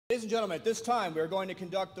Ladies and gentlemen, at this time we are going to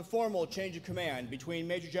conduct the formal change of command between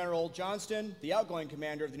Major General Johnston, the outgoing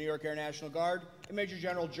commander of the New York Air National Guard, and Major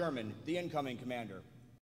General German, the incoming commander.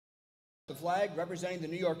 The flag representing the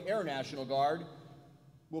New York Air National Guard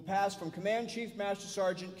will pass from Command Chief Master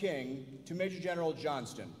Sergeant King to Major General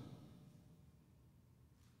Johnston.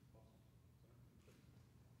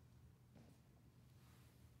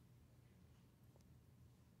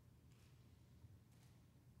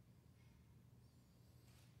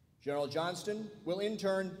 General Johnston will in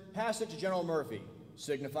turn pass it to General Murphy,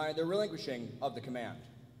 signifying the relinquishing of the command.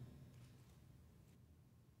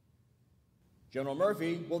 General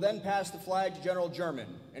Murphy will then pass the flag to General German,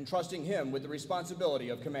 entrusting him with the responsibility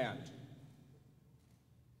of command.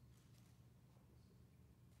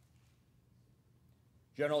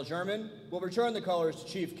 General German will return the colors to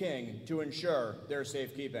Chief King to ensure their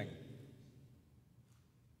safekeeping.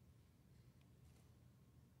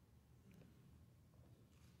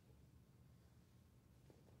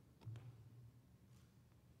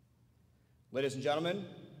 Ladies and gentlemen,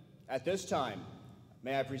 at this time,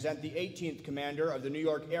 may I present the 18th Commander of the New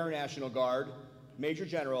York Air National Guard, Major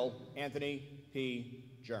General Anthony P.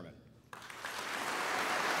 German.